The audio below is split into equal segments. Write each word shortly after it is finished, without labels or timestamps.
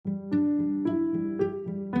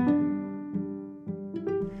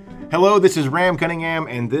Hello, this is Rham Cunningham,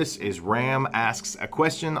 and this is Rham Asks a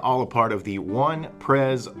Question, all a part of the One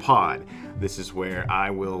Prez Pod. This is where I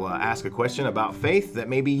will ask a question about faith that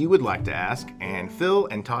maybe you would like to ask, and Phil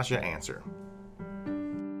and Tasha answer.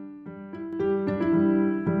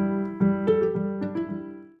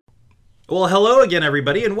 Well, hello again,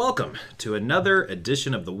 everybody, and welcome to another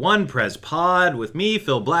edition of the One Prez Pod with me,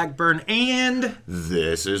 Phil Blackburn, and...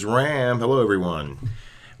 This is Rham. Hello, everyone.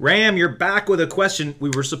 Rham, you're back with a question. We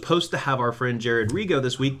were supposed to have our friend Jared Rigo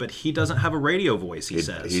this week, but he doesn't have a radio voice, he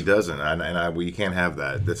says. He doesn't, and we can't have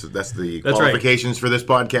that. That's the qualifications for this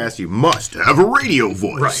podcast. You must have a radio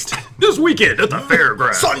voice. Right. This weekend at the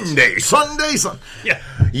fairgrounds. Sunday. Yeah.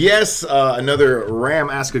 Yes, another Rham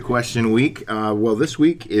Ask a Question week. Well, this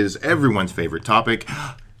week is everyone's favorite topic.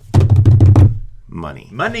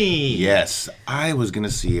 Money. Yes. I was going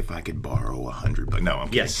to see if I could borrow $100, but no, I'm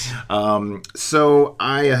kidding. Yes. So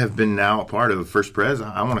I have been now a part of First Prez,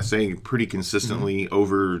 I want to say pretty consistently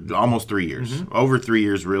over almost 3 years. Over 3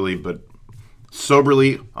 years, really, but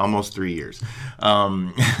soberly, almost 3 years.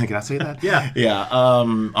 Can I say that? Yeah. Yeah.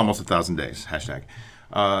 Almost 1,000 days, hashtag.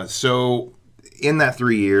 So in that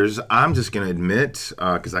 3 years, I'm just going to admit,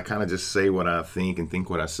 because I kind of just say what I think and think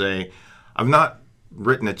what I say, I've not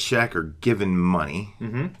written a check or given money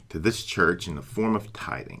to this church in the form of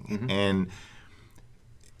tithing. And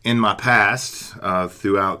in my past,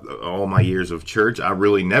 throughout all my years of church, I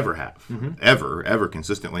really never have. Ever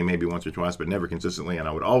consistently, maybe once or twice, but never consistently. And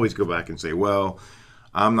I would always go back and say, well,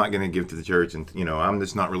 I'm not going to give to the church, and I'm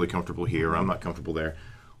just not really comfortable here. I'm not comfortable there.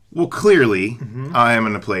 Well, clearly, I am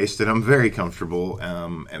in a place that I'm very comfortable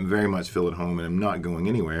and very much feel at home, and I'm not going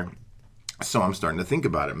anywhere. So I'm starting to think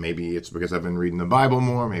about it. Maybe it's because I've been reading the Bible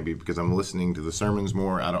more. Maybe because I'm listening to the sermons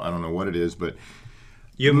more. I don't know what it is, but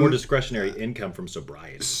You have more discretionary income from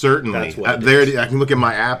sobriety. Certainly. That's what I can look at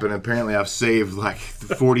my app, and apparently I've saved like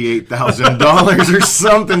 $48,000 or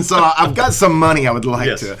something. So I've got some money I would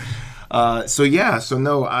like to.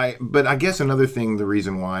 But I guess another thing, the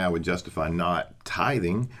reason why I would justify not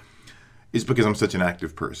tithing is because I'm such an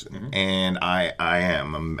active person. And I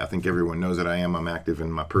am. I think everyone knows that I am. I'm active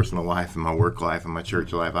in my personal life, in my work life, in my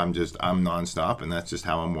church life. I'm nonstop, and that's just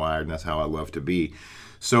how I'm wired, and that's how I love to be.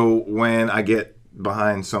 So when I get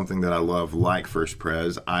behind something that I love, like First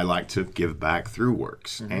Prez, I like to give back through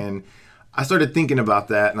works. And I started thinking about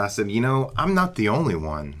that, and I said, I'm not the only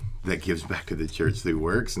one that gives back to the church through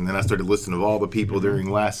works. And then I started listening to all the people during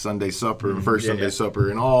last Sunday supper and first Sunday supper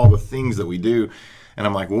and all the things that we do. And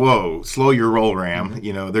I'm like, whoa, slow your roll, Rham.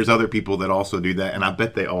 There's other people that also do that, and I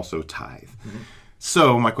bet they also tithe.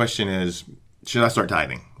 So my question is, should I start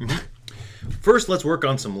tithing? First, let's work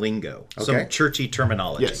on some lingo, some churchy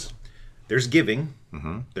terminology. Yes. There's giving,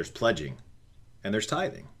 there's pledging, and there's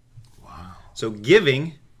tithing. Wow. So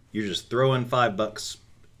giving, you're just throwing $5,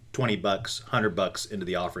 $20, $100 into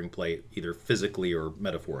the offering plate, either physically or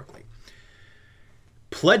metaphorically.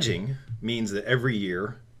 Pledging means that every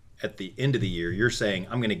year, at the end of the year, you're saying,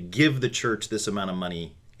 I'm going to give the church this amount of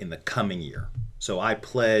money in the coming year. So I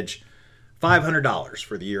pledge $500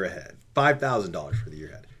 for the year ahead, $5,000 for the year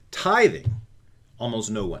ahead. Tithing,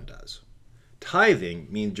 almost no one does. Tithing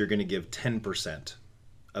means you're going to give 10%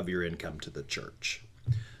 of your income to the church.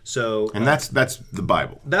 So, and that's the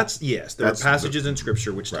Bible. There are passages in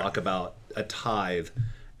Scripture which talk about a tithe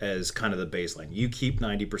as kind of the baseline. You keep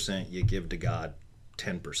 90%, you give to God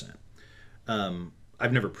 10%.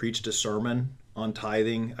 I've never preached a sermon on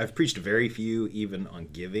tithing. I've preached very few, even on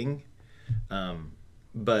giving.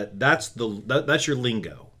 But that's your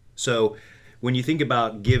lingo. So when you think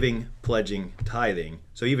about giving, pledging, tithing,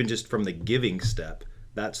 so even just from the giving step,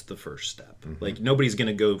 that's the first step. Like nobody's going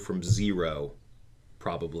to go from zero,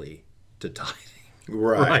 probably, to tithing.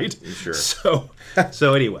 Right? Sure. So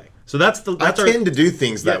anyway. So I tend to do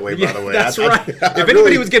things that way, by the way. That's right. If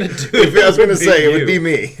anybody was going to do it, I was going to say, it would be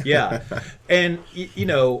me. Yeah. And,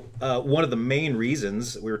 one of the main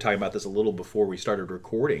reasons, we were talking about this a little before we started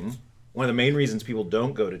recording, one of the main reasons people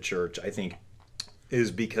don't go to church, I think, is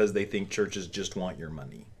because they think churches just want your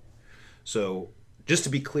money. So, just to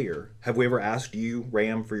be clear, have we ever asked you,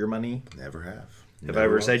 Rham, for your money? Never have. Have I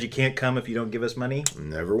ever said you can't come if you don't give us money?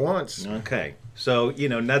 Never once. Okay. So,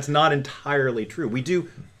 that's not entirely true. We do,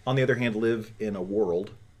 on the other hand, live in a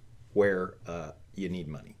world where you need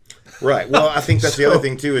money. Right. Well, I think that's the other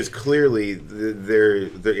thing, too, is clearly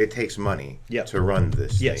it takes money to run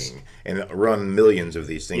this thing and run millions of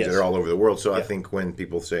these things that are all over the world. So I think when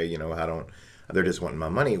people say, they're just wanting my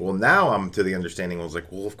money. Well, now I'm to the understanding, I was like,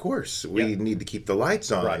 well, of course, we need to keep the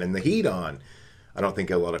lights on and the heat on. I don't think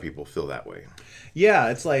a lot of people feel that way. Yeah,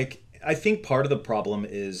 it's like, I think part of the problem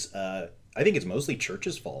is, I think it's mostly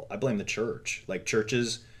church's fault. I blame the church. Like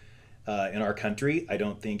churches in our country, I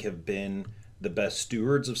don't think have been the best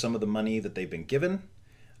stewards of some of the money that they've been given.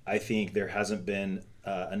 I think there hasn't been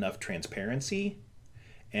enough transparency,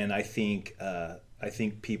 and I think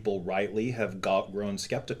people rightly have grown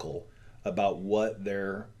skeptical about what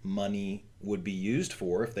their money would be used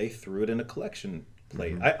for if they threw it in a collection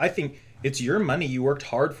plate. I think it's your money. You worked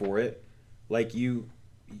hard for it. Like you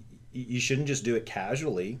shouldn't just do it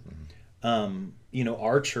casually.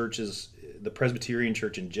 Our church the Presbyterian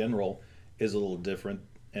church in general is a little different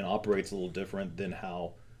and operates a little different than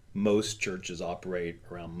how most churches operate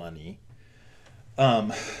around money.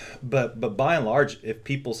 But by and large, if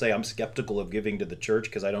people say I'm skeptical of giving to the church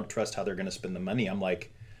because I don't trust how they're going to spend the money, I'm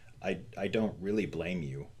like, I don't really blame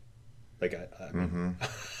you. Like,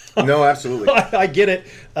 No, absolutely. I get it.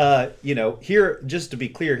 Here, just to be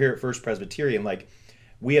clear, here at First Presbyterian, like,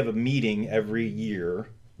 we have a meeting every year,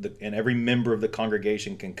 and every member of the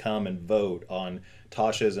congregation can come and vote on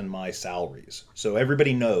Tasha's and my salaries. So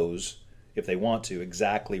everybody knows, if they want to,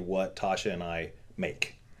 exactly what Tasha and I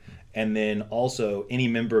make. And then also, any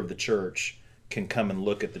member of the church can come and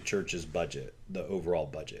look at the church's budget, the overall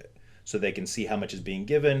budget. So they can see how much is being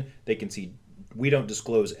given. They can see, we don't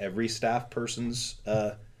disclose every staff person's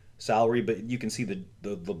salary, but you can see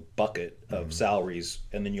the bucket of salaries,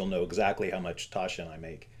 and then you'll know exactly how much Tasha and I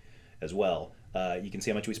make as well. You can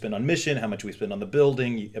see how much we spend on mission, how much we spend on the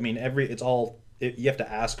building. You have to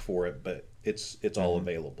ask for it, but it's all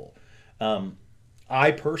available.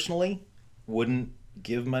 I personally wouldn't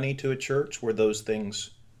give money to a church where those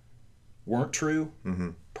things weren't true.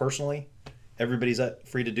 Personally, everybody's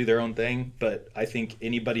free to do their own thing, but I think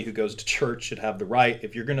anybody who goes to church should have the right,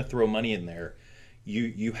 if you're going to throw money in there,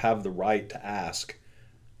 you have the right to ask,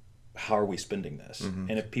 how are we spending this?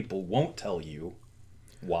 And if people won't tell you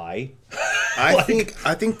why, I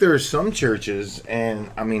think there are some churches,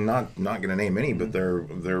 and I mean, not going to name any, but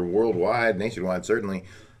they're worldwide, nationwide, certainly.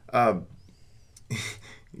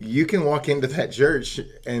 You can walk into that church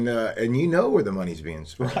and you know where the money's being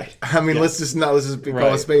spent. Right. I mean, let's just call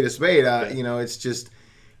a spade a spade. It's just,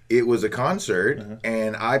 it was a concert,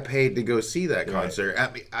 and I paid to go see that concert.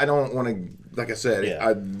 I don't want to, like I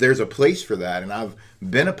said, there's a place for that, and I've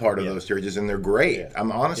been a part of those churches, and they're great.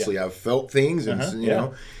 I've felt things, and you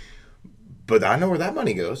know, but I know where that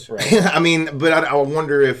money goes. Right. I mean, but I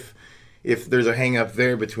wonder if there's a hang up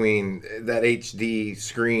there between that HD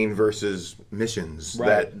screen versus missions,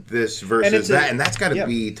 that this versus that, and that's got to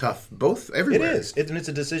be tough both everywhere. It is, and it's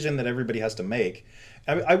a decision that everybody has to make.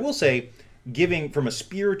 I will say, giving from a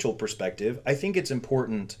spiritual perspective, I think it's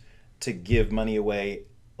important to give money away.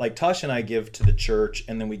 Like Tasha and I give to the church,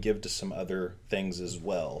 and then we give to some other things as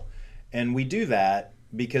well. And we do that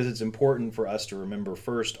because it's important for us to remember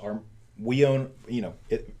first, we own,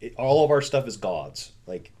 all of our stuff is God's.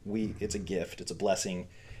 Like it's a gift, it's a blessing.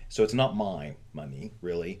 So it's not my money,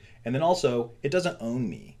 really. And then also, it doesn't own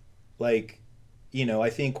me. Like, I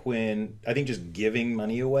think just giving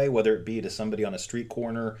money away, whether it be to somebody on a street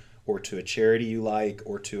corner or to a charity you like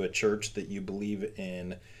or to a church that you believe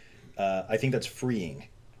in, I think that's freeing,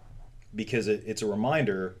 because it's a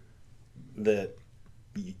reminder that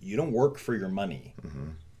you don't work for your money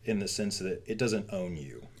in the sense that it doesn't own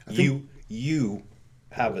you. You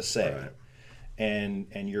have a say,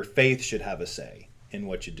 and your faith should have a say in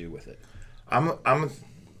what you do with it.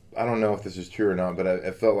 I don't know if this is true or not, but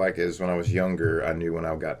I felt like when I was younger, I knew when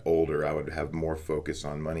I got older, I would have more focus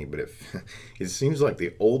on money. But it seems like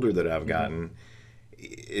the older that I've gotten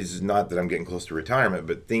is not that I'm getting close to retirement,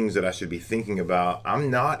 but things that I should be thinking about. I'm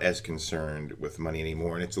not as concerned with money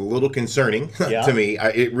anymore, and it's a little concerning to me.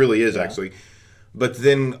 It really is, actually. But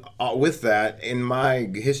then with that, in my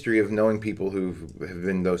history of knowing people who have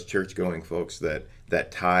been those church-going folks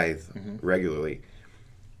that tithe regularly,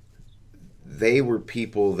 they were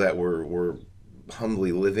people that were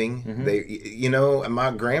humbly living. They,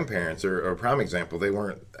 my grandparents are a prime example. They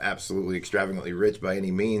weren't absolutely extravagantly rich by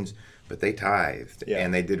any means, but they tithed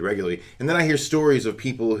and they did regularly. And then I hear stories of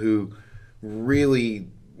people who really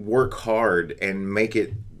work hard and make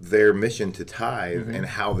it their mission to tithe and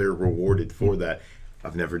how they're rewarded for that.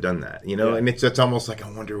 I've never done that, and it's almost like,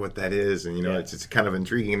 I wonder what that is. And, it's kind of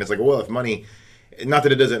intriguing. And it's like, well, if money, not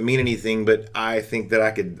that it doesn't mean anything, but I think that I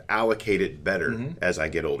could allocate it better as I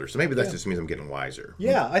get older. So maybe that just means I'm getting wiser.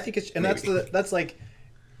 Yeah, I think it's, and that's like,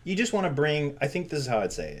 you just want to bring, I think this is how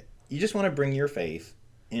I'd say it. You just want to bring your faith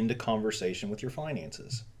into conversation with your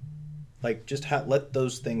finances. Like, just let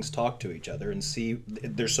those things talk to each other and see.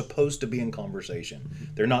 They're supposed to be in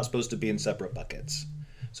conversation. They're not supposed to be in separate buckets.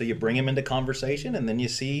 So you bring them into conversation, and then you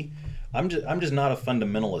see, I'm just not a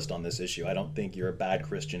fundamentalist on this issue. I don't think you're a bad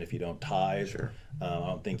Christian if you don't tithe. Sure. I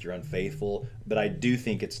don't think you're unfaithful, but I do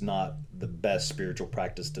think it's not the best spiritual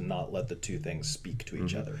practice to not let the two things speak to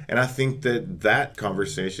each other. And I think that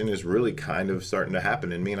conversation is really kind of starting to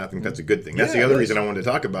happen in me, and I think that's a good thing. That's Yeah, the other it reason I wanted to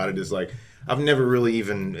talk about it is like, it never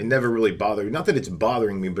really bothered, not that it's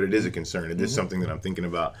bothering me, but it is a concern. It is something that I'm thinking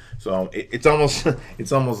about. So it's almost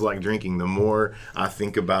like drinking. The more I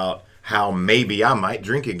think about how maybe I might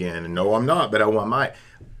drink again, and no, I'm not, but I might.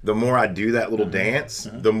 The more I do that little dance,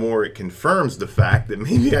 the more it confirms the fact that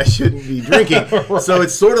maybe I shouldn't be drinking. Right. So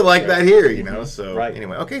it's sort of like that here, you know. So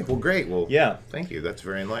anyway, okay, well, great. Well, thank you. That's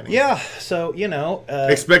very enlightening. Yeah. So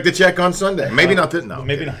expect a check on Sunday. Maybe not that. No,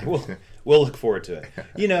 maybe not. We'll look forward to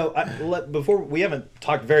it. Before we haven't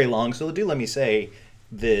talked very long, so let me say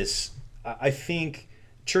this. I think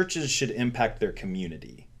churches should impact their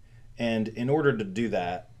community, and in order to do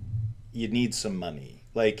that, you need some money.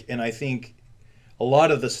 And I think a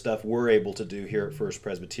lot of the stuff we're able to do here at First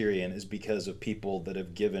Presbyterian is because of people that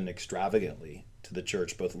have given extravagantly to the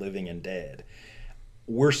church, both living and dead.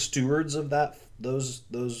 We're stewards of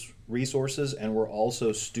those resources, and we're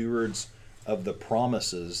also stewards of the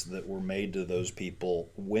promises that were made to those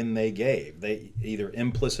people when they gave. They, either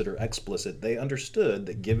implicit or explicit, they understood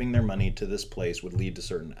that giving their money to this place would lead to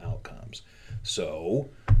certain outcomes. So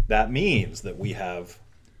that means that we have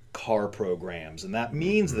car programs, and that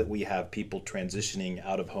means that we have people transitioning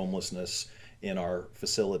out of homelessness in our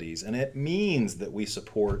facilities, and it means that we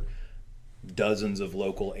support dozens of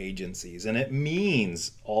local agencies, and it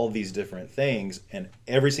means all these different things, and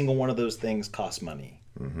every single one of those things costs money.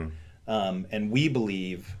 And we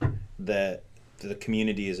believe that the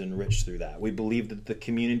community is enriched through that. We believe that the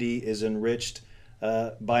community is enriched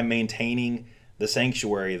by maintaining the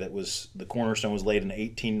sanctuary the cornerstone was laid in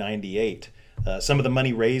 1898. Some of the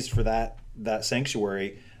money raised for that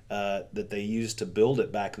sanctuary that they used to build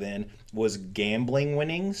it back then was gambling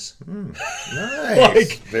winnings.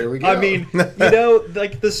 Nice. There we go. I mean,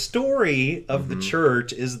 the story of the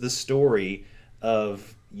church is the story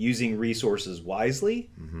of using resources wisely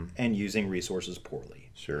and using resources poorly.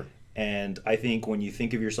 Sure. And I think when you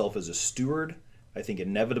think of yourself as a steward, I think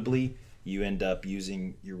inevitably you end up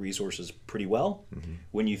using your resources pretty well.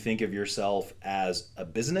 When you think of yourself as a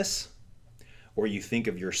business, or you think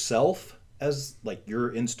of yourself as like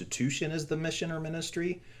your institution as the mission or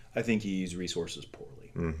ministry, I think you use resources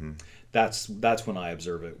poorly. That's when I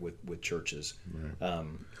observe it with churches.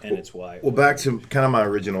 And it's why. Well, back to kind of my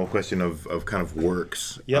original question of kind of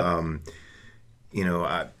works. Yep.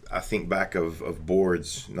 I think back of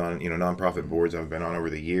boards, nonprofit boards I've been on over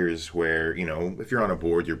the years where, if you're on a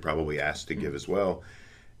board, you're probably asked to give as well.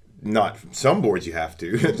 Not some boards you have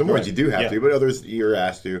to. Some boards you do have to, but others you're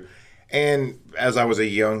asked to. And as I was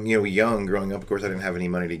young growing up, of course, I didn't have any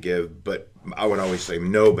money to give, but I would always say,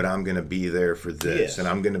 no, but I'm going to be there for this, and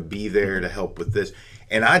I'm going to be there to help with this.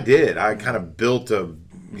 And I did. I kind of built a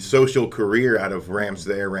social career out of Rham's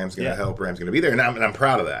there, Rham's going to help, Rham's going to be there. And I'm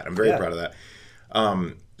proud of that. I'm very proud of that.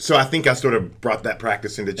 So I think I sort of brought that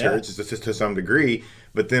practice into church just to some degree.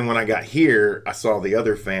 But then when I got here, I saw the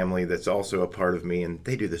other family that's also a part of me, and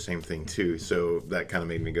they do the same thing too. So that kind of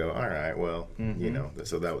made me go, all right, well,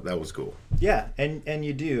 so that was cool. Yeah, and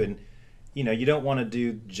you do. And, you don't want to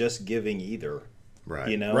do just giving either.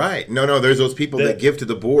 Right. Right. No, there's those people that give to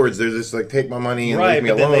the boards. They're just like, take my money and leave me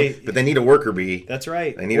alone. But they need a worker bee. That's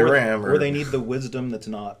right. They need a Rham. Or they need the wisdom that's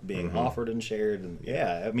not being offered and shared. And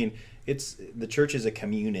I mean, the church is a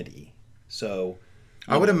community. So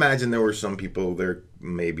I would imagine there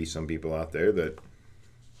may be some people out there that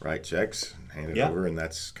write checks, hand it over, and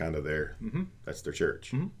that's kind of that's their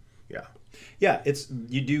church. Yeah. Yeah,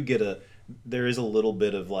 you do get there is a little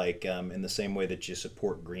bit of like, in the same way that you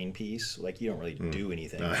support Greenpeace, like you don't really do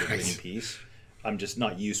anything for Greenpeace. I'm just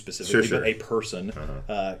not you specifically, but a person.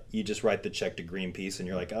 You just write the check to Greenpeace and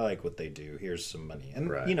you're like, I like what they do. Here's some money. And,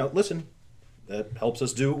 listen, that helps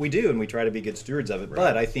us do what we do and we try to be good stewards of it. Right.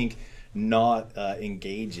 But I think not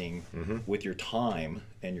engaging with your time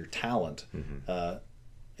and your talent,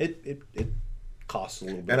 it costs a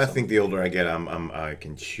little bit. And I think the older I get, I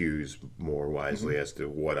can choose more wisely as to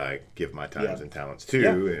what I give my times and talents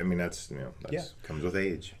to. I mean, that's comes with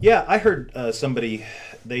age. Yeah, I heard somebody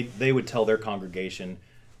they would tell their congregation.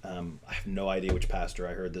 I have no idea which pastor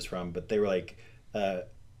I heard this from, but they were like,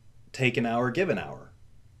 take an hour, give an hour.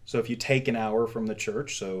 So if you take an hour from the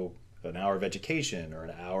church, so an hour of education or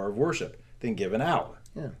an hour of worship, then give an hour.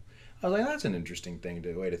 Yeah, I was like, that's an interesting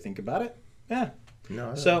way to think about it. Yeah.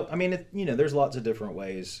 No, so I mean, there's lots of different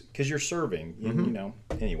ways because you're serving.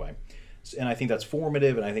 Anyway, and I think that's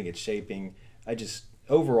formative, and I think it's shaping.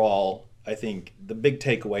 Overall, I think the big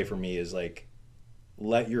takeaway for me is like,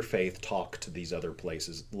 let your faith talk to these other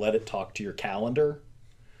places. Let it talk to your calendar.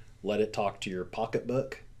 Let it talk to your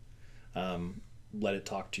pocketbook. Let it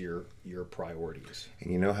talk to your priorities.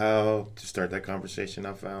 And you know how to start that conversation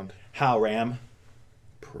I found? How, Rham?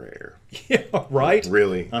 Prayer. Yeah, right?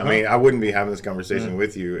 Really. I mean, I wouldn't be having this conversation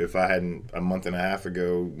with you if I hadn't, a month and a half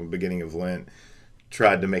ago, beginning of Lent,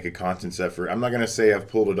 tried to make a conscious effort. I'm not going to say I've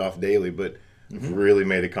pulled it off daily, but I've really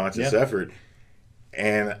made a conscious effort.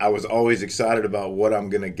 And I was always excited about what I'm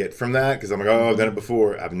going to get from that, because I'm like, oh, I've done it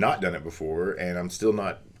before. I've not done it before, and I'm still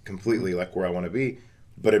not completely like where I want to be.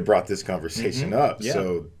 But it brought this conversation up. Yeah.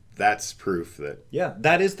 So that's proof that... Yeah,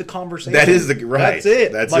 that is the conversation. That is the... Right. That's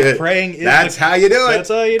it. That's like it. Praying is That's how you do it. That's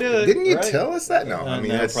how you do it. Didn't you right? tell us that? No. I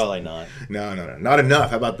mean, no, that's... probably not. No. Not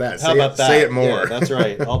enough. How about that? How about that? Say it more. Yeah, that's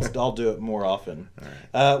right. I'll do it more often. All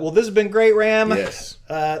right. Well, this has been great, Rham. Yes.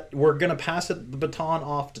 We're going to pass the baton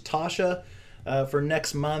off to Tasha for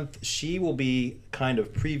next month. She will be kind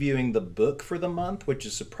of previewing the book for the month, which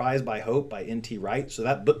is Surprised by Hope by N.T. Wright. So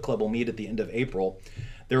that book club will meet at the end of April.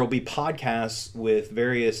 There will be podcasts with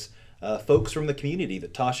various folks from the community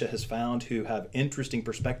that Tasha has found who have interesting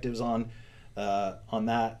perspectives on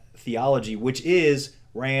that theology, which is,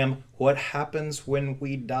 Rham, what happens when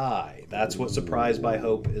we die. That's what Surprised by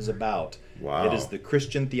Hope is about. Wow. It is the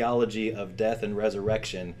Christian theology of death and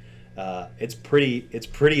resurrection. It's pretty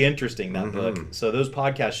interesting, that book. So those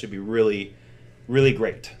podcasts should be really, really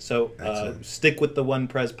great. So stick with the One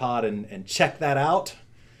Pres Pod and check that out.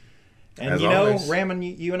 And As you know, always. Rham, and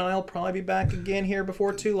you and I will probably be back again here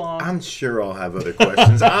before too long. I'm sure I'll have other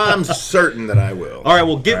questions. I'm certain that I will. All right,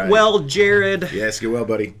 well, get well, Jared. Yes, get well,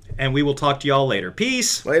 buddy. And we will talk to y'all later.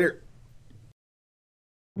 Peace. Later.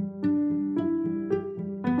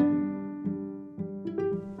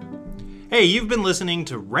 Hey, you've been listening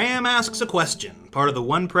to Rham Asks a Question, part of the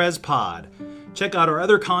One Pres Pod. Check out our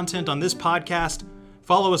other content on this podcast.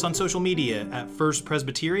 Follow us on social media at First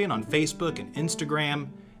Presbyterian on Facebook and Instagram.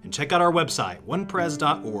 And check out our website,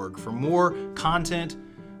 onepres.org, for more content,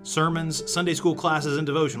 sermons, Sunday school classes, and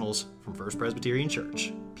devotionals from First Presbyterian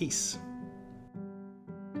Church. Peace.